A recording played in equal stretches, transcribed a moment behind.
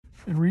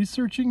In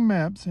researching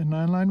maps and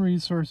online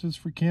resources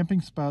for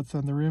camping spots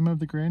on the rim of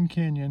the Grand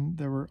Canyon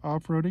that were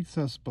off-road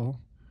accessible,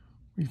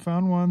 we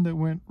found one that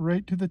went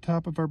right to the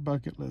top of our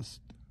bucket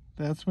list.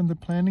 That's when the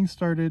planning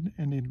started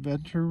and the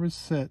adventure was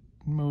set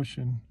in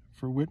motion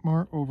for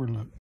Whitmore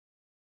Overlook.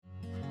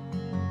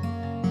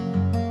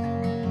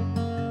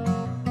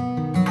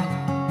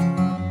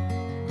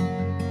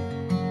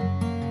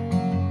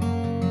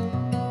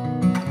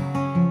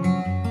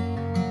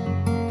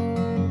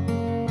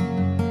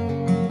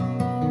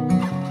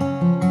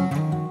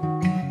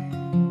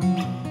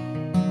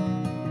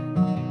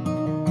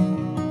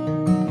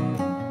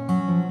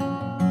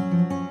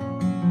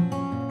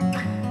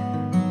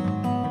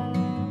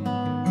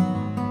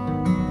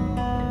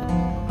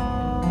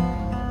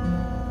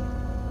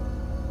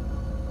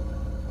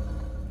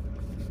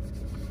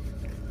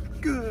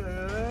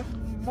 Good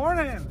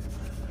morning!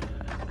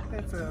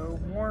 It's a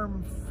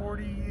warm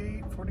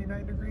 48,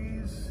 49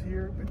 degrees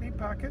here at Whitney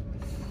Pocket.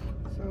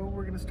 So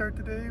we're going to start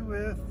the day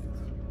with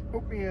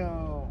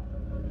oatmeal.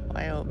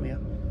 Why oatmeal?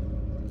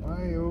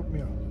 Why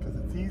oatmeal? Because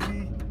it's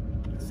easy,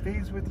 it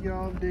stays with you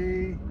all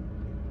day,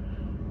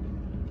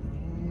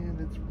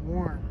 and it's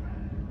warm.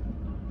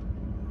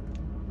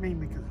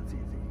 Mainly because it's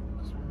easy.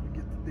 Just wanted to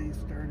get the day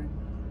started,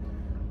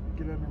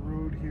 get on the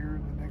road here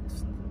in the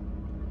next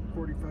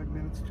 45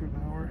 minutes to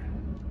an hour.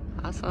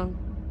 Awesome.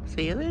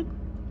 See you then.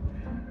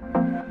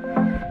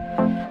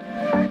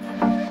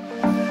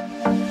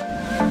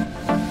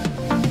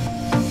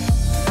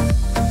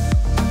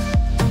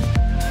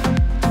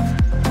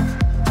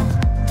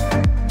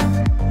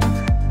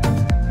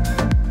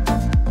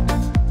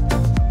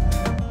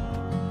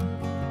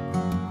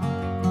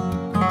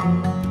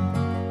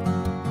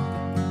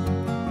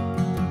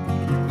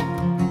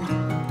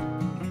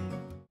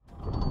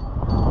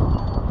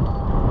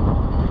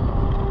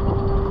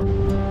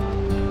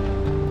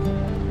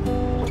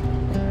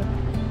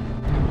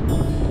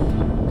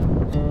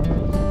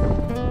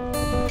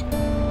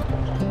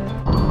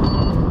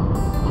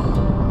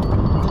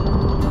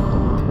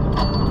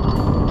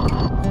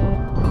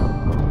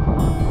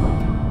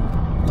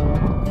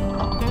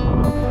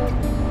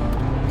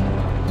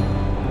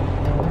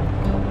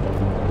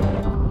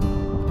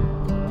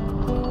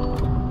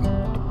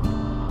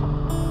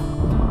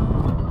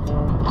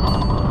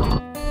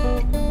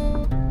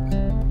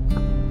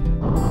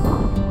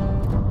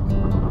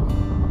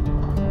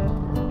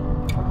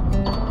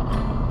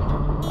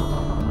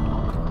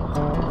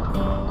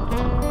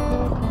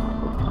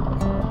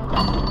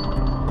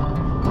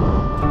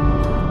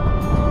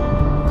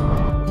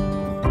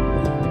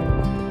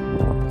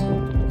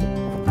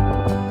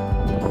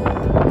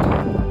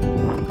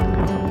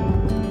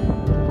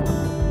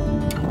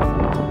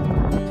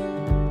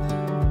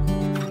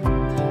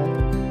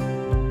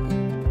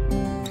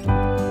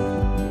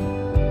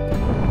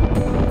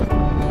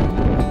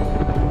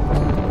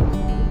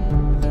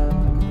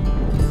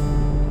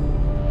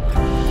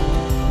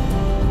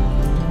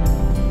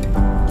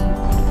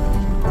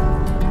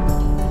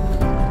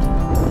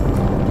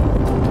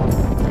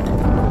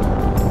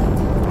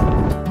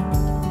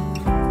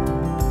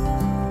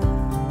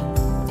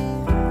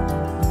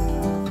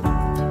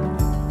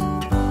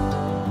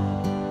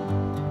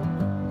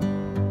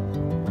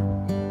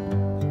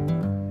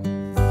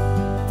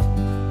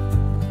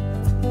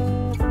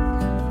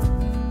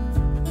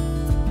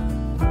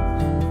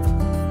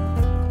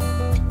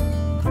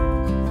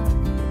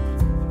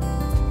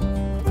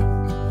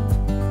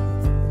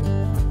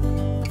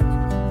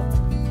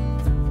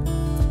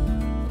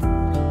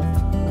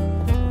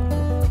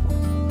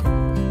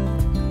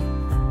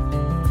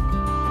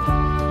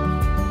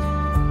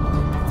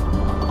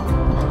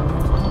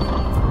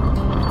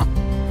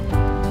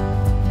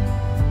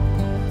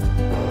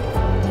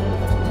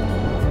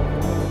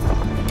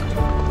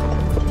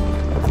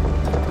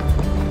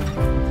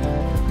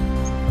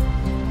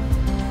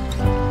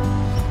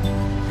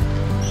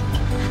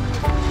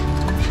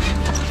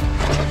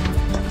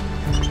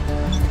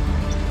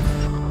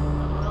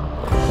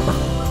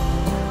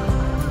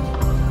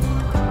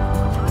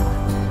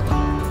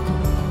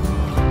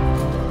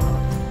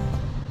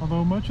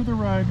 Much of the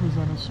ride was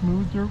on a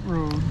smooth dirt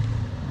road.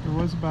 There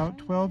was about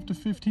 12 to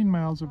 15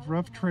 miles of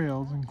rough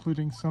trails,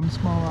 including some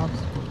small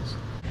obstacles.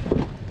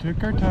 We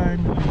took our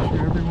time to make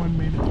sure everyone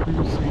made it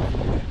through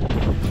safely.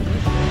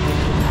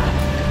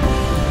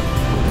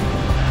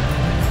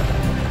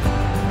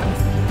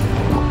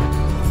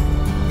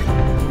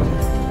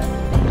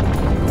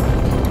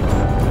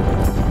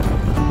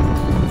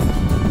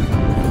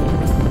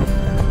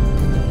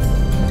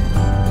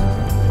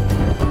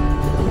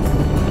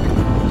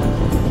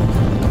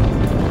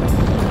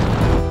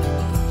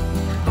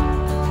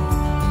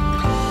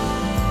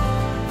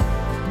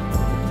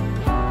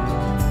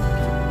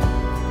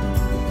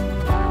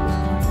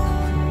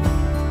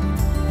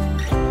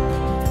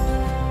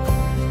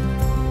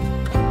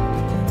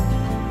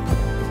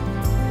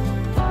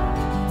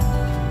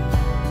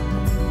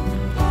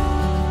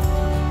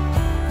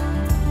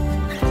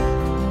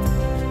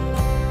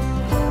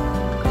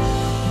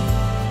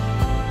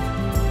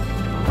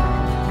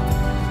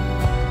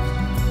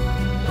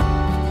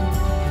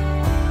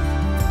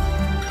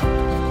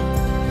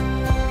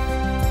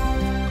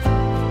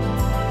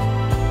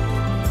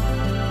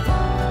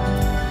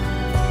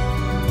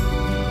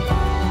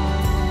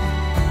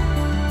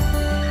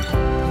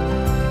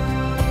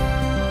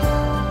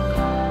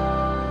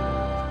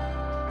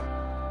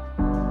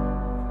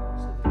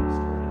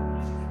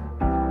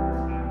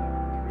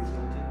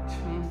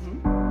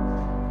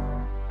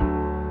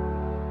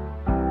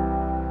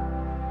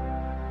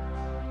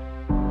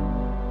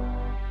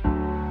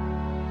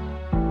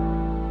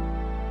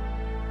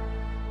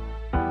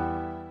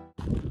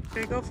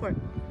 Okay, go for it.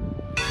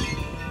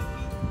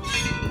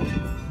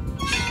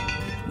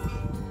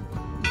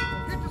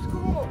 Get to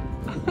school!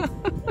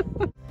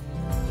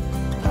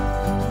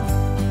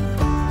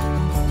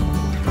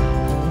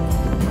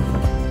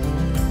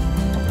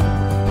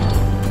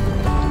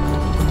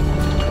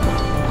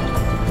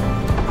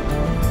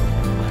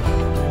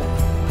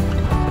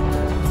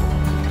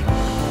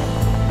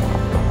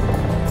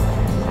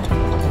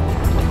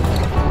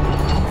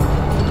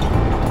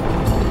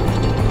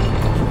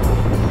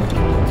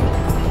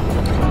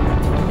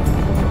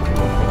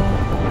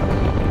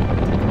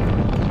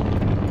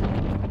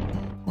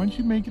 Once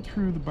you make it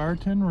through the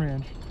Barton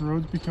Ranch, the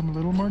roads become a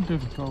little more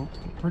difficult,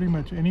 but pretty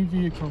much any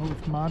vehicle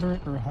with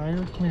moderate or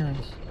higher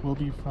clearance will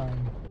be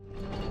fine.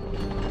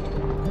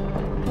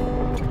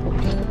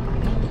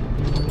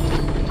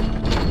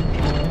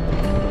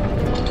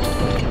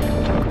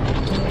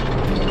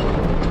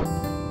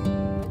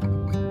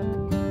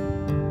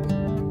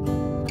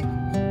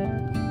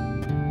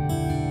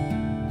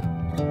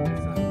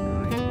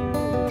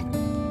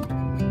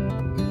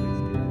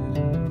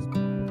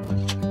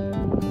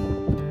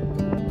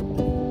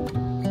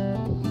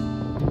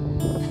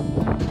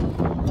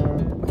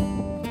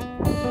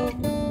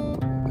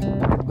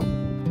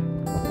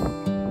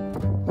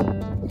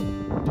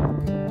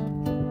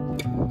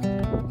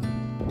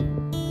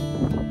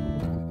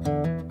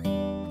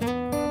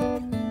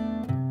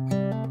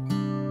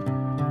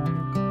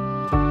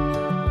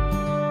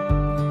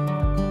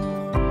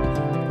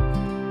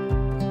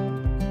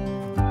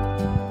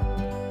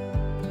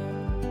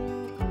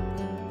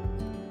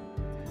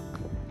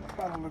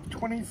 Bottle of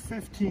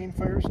 2015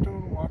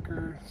 Firestone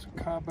Walker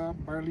Cava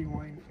Barley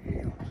Wine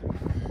Ale.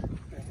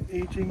 Been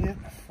aging it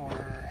for,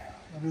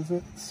 what is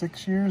it,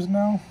 6 years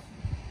now?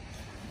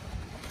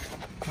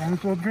 Might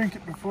as well drink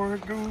it before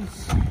it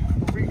goes.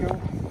 Here we go.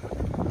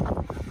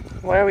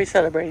 What are we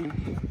celebrating?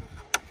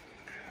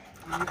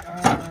 We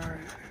are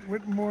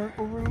Whitmore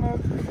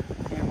Overlook.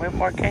 In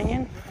Whitmore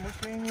Canyon? Whitmore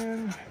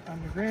Canyon,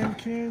 on the Grand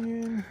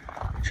Canyon.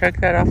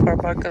 Check that off our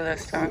bucket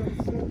list, huh?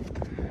 Look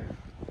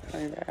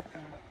at that.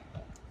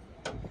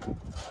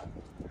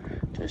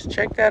 Just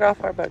check that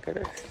off our bucket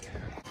list.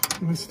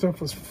 And this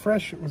stuff was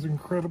fresh, it was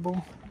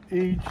incredible.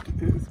 Aged,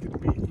 it is going to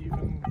be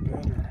even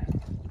better.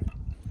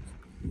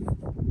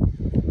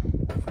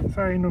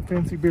 Sorry, no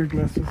fancy beer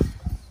glasses.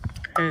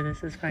 Hey,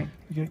 this is fine.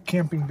 You get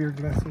camping beer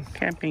glasses.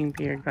 Camping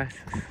beer glasses.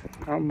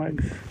 All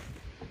mugs.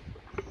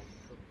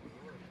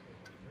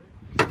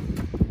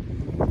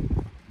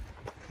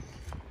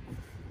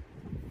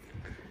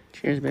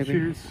 Cheers, baby.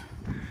 Cheers.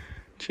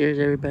 Cheers,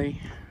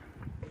 everybody.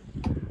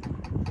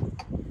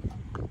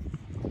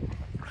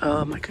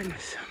 Oh my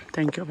goodness.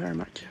 Thank you very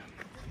much.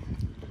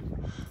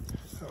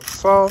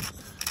 Salt,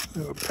 a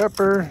little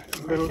pepper, a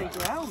little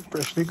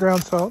freshly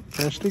ground salt,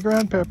 freshly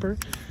ground pepper,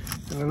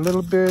 and a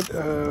little bit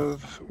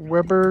of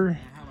Weber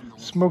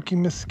smoky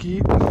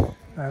mesquite. I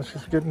was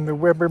just getting the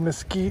Weber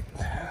mesquite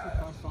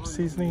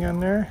seasoning on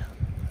there.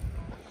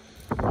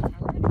 You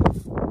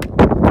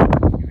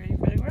ready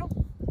for the grill?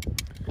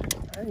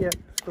 Not yet,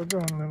 still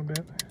going a little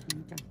bit.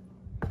 Okay.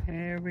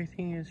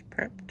 Everything is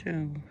prepped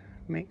to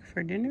make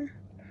for dinner.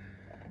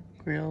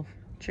 Grilled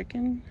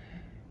chicken,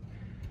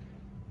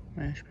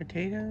 mashed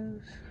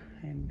potatoes,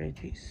 and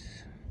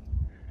veggies.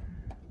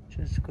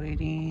 Just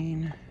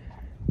waiting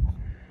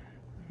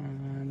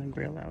on the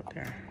grill out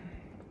there.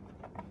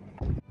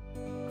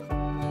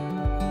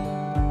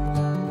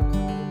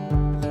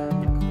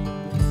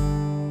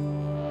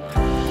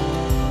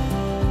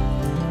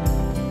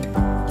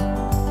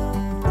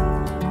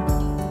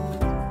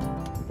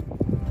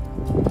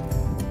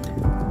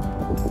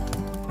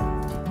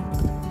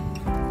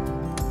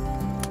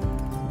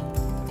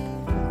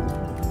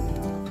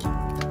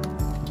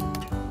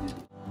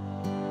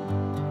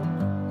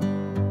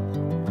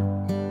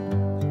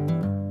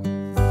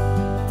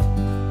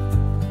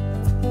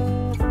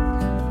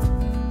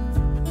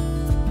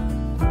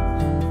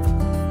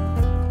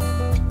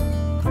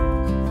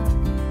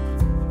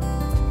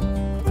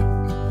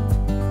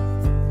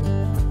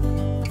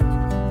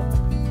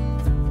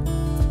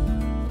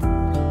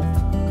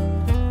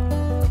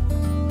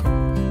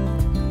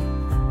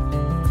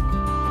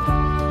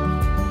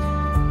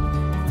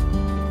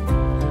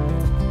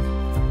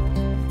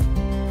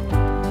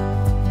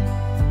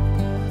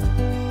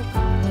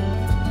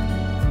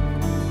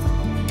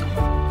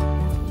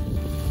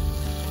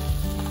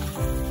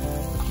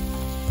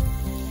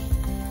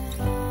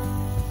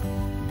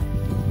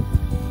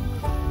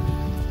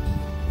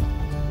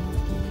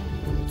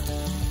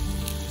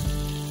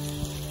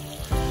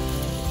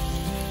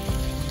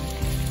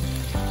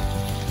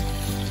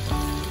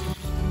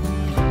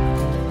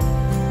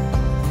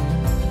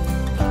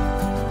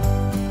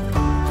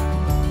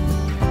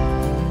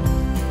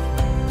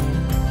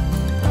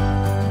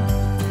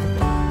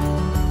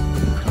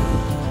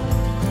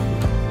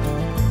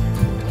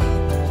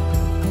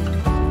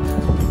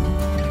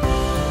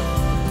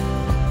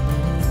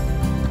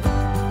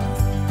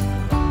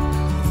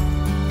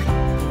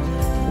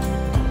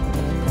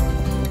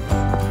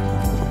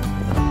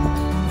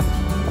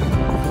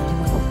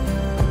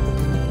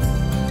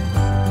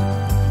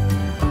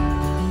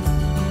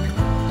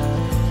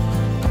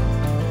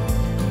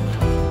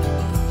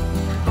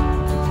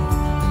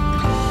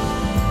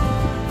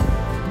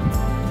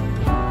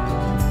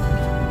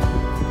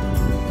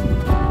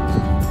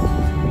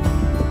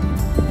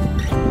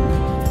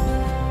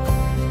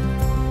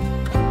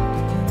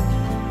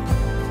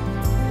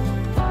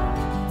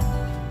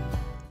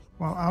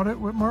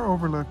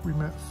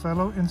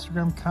 fellow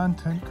Instagram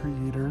content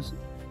creators,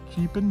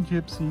 Jeepin'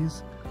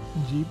 Gypsies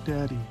and Jeep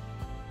Daddy.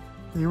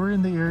 They were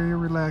in the area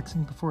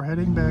relaxing before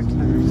heading back into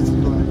their busy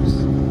lives.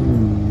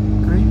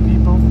 Great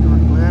people who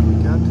were glad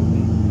we got to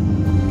meet.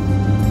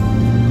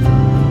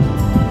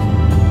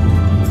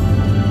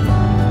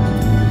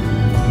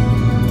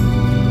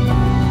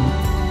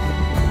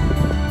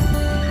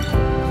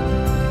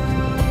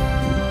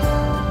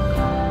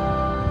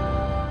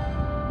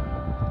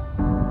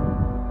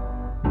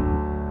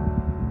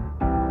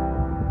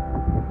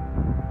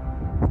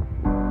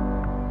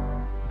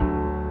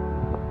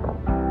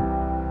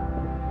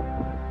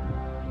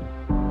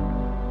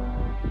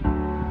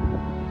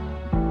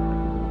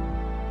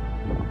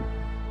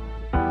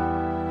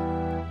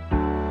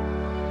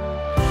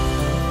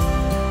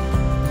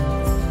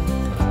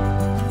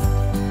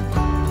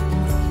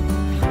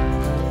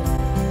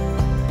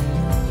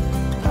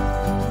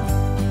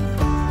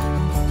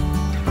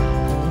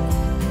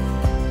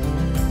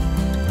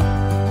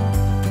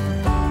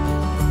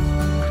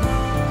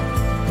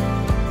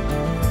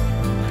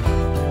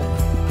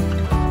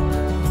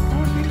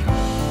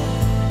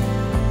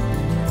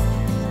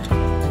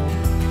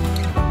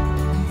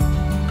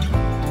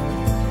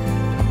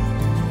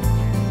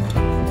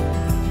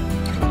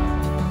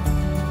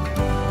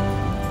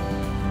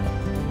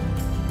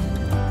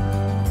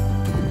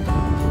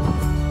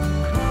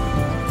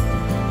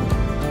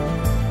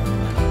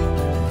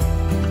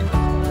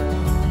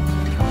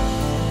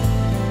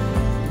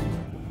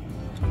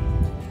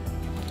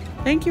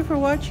 Thank you for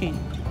watching.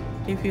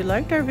 If you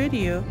liked our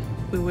video,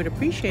 we would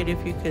appreciate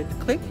if you could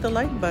click the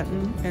like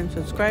button and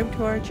subscribe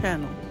to our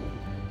channel.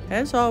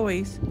 As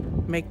always,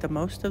 make the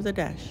most of the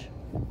dash.